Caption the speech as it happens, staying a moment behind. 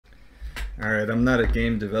Alright, I'm not a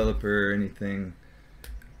game developer or anything,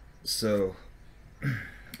 so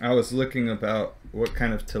I was looking about what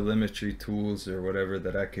kind of telemetry tools or whatever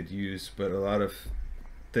that I could use, but a lot of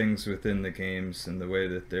things within the games and the way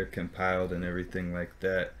that they're compiled and everything like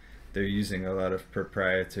that, they're using a lot of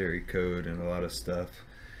proprietary code and a lot of stuff.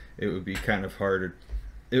 It would be kind of harder.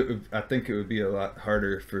 I think it would be a lot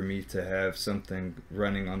harder for me to have something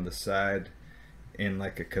running on the side in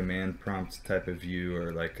like a command prompt type of view,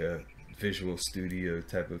 or like a Visual Studio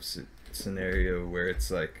type of scenario where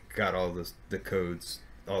it's like got all the codes,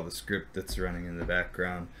 all the script that's running in the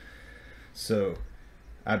background. So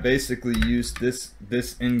I basically used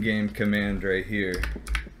this in-game command right here,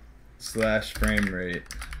 /framerate,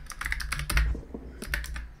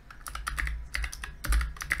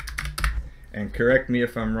 and correct me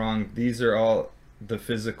if I'm wrong, these are all the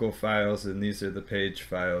physical files and these are the page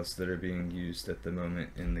files that are being used at the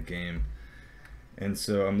moment in the game. And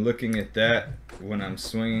so I'm looking at that when I'm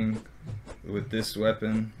swinging with this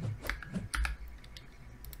weapon,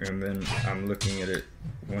 and then I'm looking at it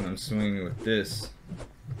when I'm swinging with this.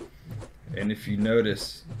 And if you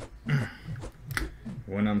notice,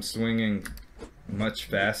 when I'm swinging much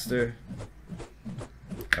faster,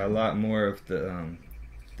 a lot more of the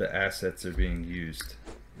assets are being used.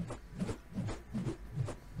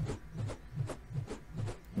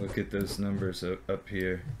 Look at those numbers up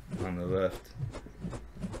here on the left.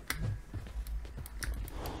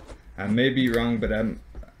 I may be wrong, but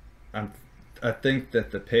I think that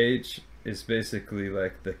the page is basically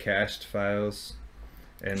like the cached files,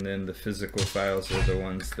 and then the physical files are the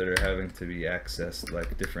ones that are having to be accessed,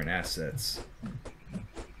 like different assets.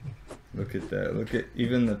 Look at that. Look at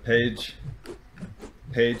even the page.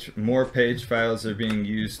 More page files are being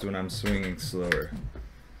used when I'm swinging slower.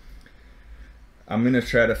 I'm gonna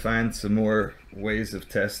try to find some more ways of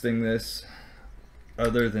testing this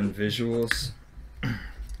other than visuals,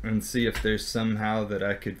 and see if there's somehow that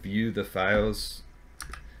I could view the files,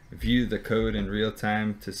 view the code in real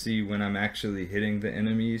time to see when I'm actually hitting the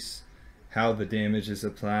enemies, how the damage is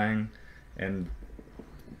applying, and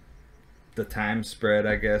the time spread,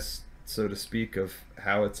 I guess, so to speak, of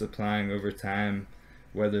how it's applying over time,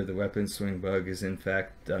 whether the weapon swing bug is in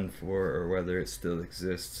fact done for, or whether it still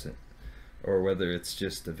exists, or whether it's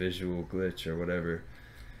just a visual glitch or whatever.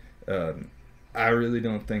 I really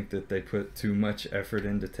don't think that they put too much effort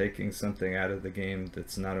into taking something out of the game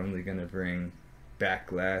that's not only going to bring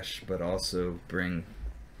backlash, but also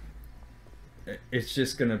it's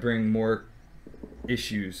just going to bring more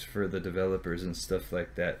issues for the developers and stuff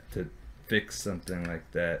like that to fix something like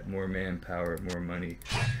that. More manpower, more money,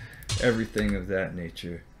 everything of that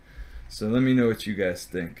nature. So let me know what you guys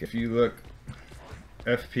think. If you look,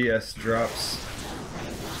 FPS drops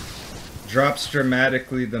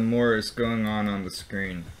dramatically the more is going on the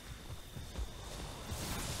screen.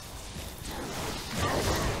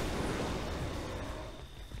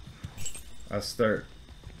 I'll start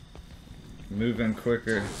moving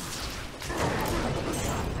quicker.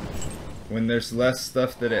 When there's less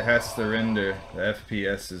stuff that it has to render, the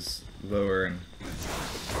FPS is lowering.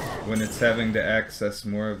 When it's having to access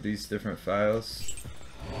more of these different files,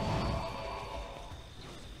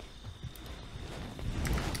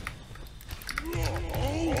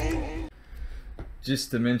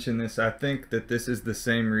 just to mention this, I think that this is the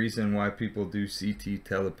same reason why people do CT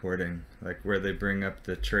teleporting, like where they bring up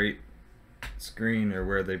the trait screen or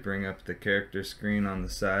where they bring up the character screen on the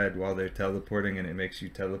side while they're teleporting, and it makes you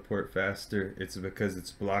teleport faster. It's because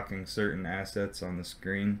it's blocking certain assets on the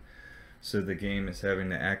screen, so the game is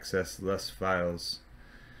having to access less files.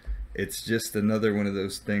 It's just another one of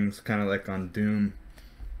those things, kind of like on Doom,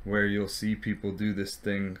 where you'll see people do this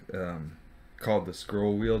thing called the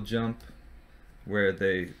scroll wheel jump, where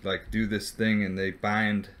they like do this thing and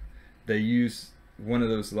they use one of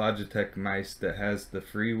those Logitech mice that has the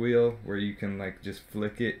freewheel where you can like just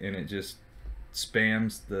flick it and it just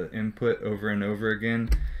spams the input over and over again,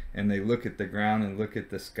 and they look at the ground and look at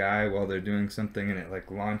the sky while they're doing something, and it like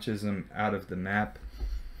launches them out of the map.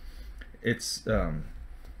 It's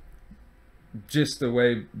just a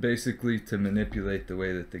way basically to manipulate the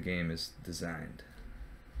way that the game is designed.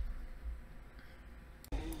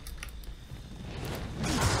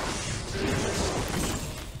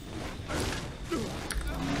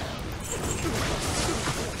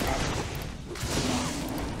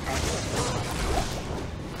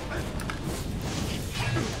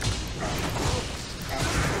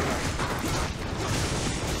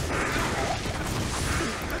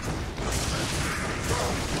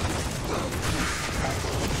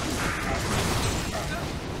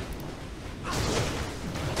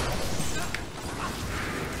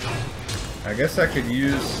 I guess I could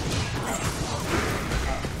use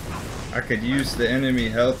I could use the enemy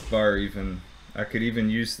health bar even. I could even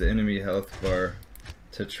use the enemy health bar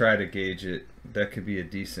to try to gauge it. That could be a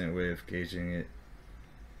decent way of gauging it.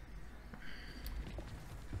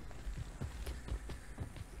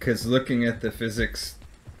 Because looking at the physics,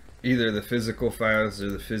 either the physical files or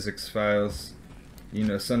the physics files, you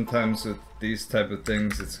know, sometimes with these type of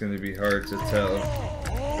things it's going to be hard to tell.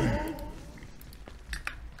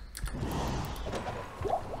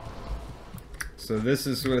 So this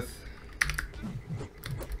is with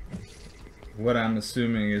what I'm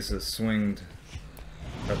assuming is a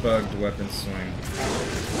bugged weapon swing.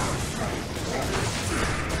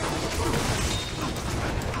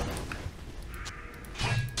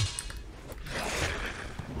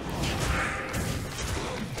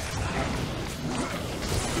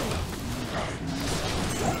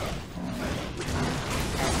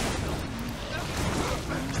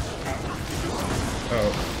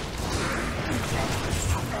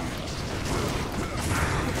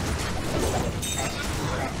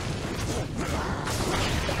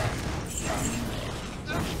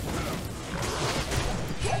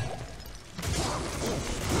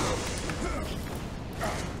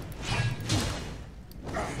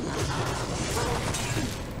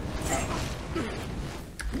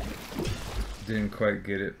 Didn't quite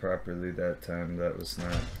get it properly that time. That was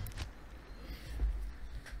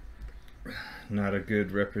not a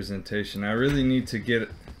good representation. I really need to get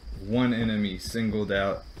one enemy singled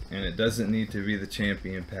out, and it doesn't need to be the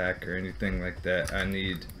champion pack or anything like that. I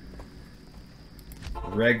need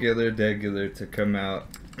regular degular to come out.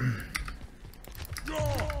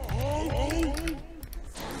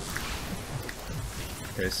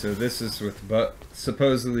 Okay, so this is with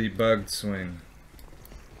supposedly bugged swing.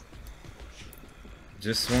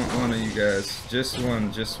 Just want one of you guys. Just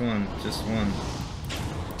one, just one, just one.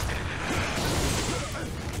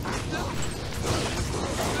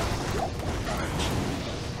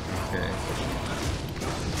 Okay.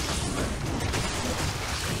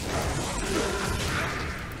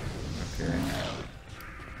 Okay.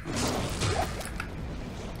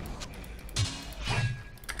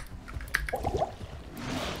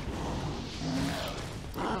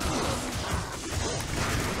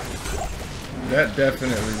 That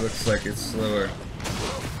definitely looks like it's slower.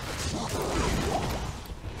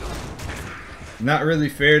 Not really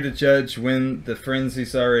fair to judge when the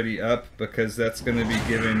frenzy's already up, because that's going to be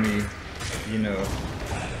giving me, you know,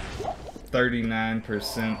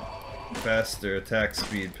 39% faster attack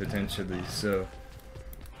speed potentially, so.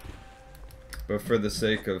 But for the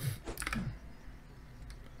sake of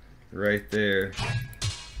right there.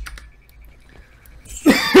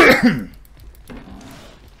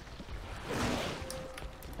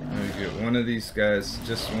 Get one of these guys,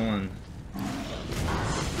 just one.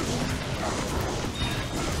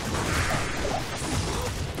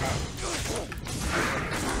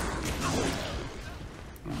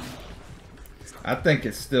 I think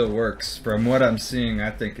it still works. From what I'm seeing, I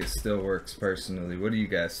think it still works personally. What do you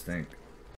guys think?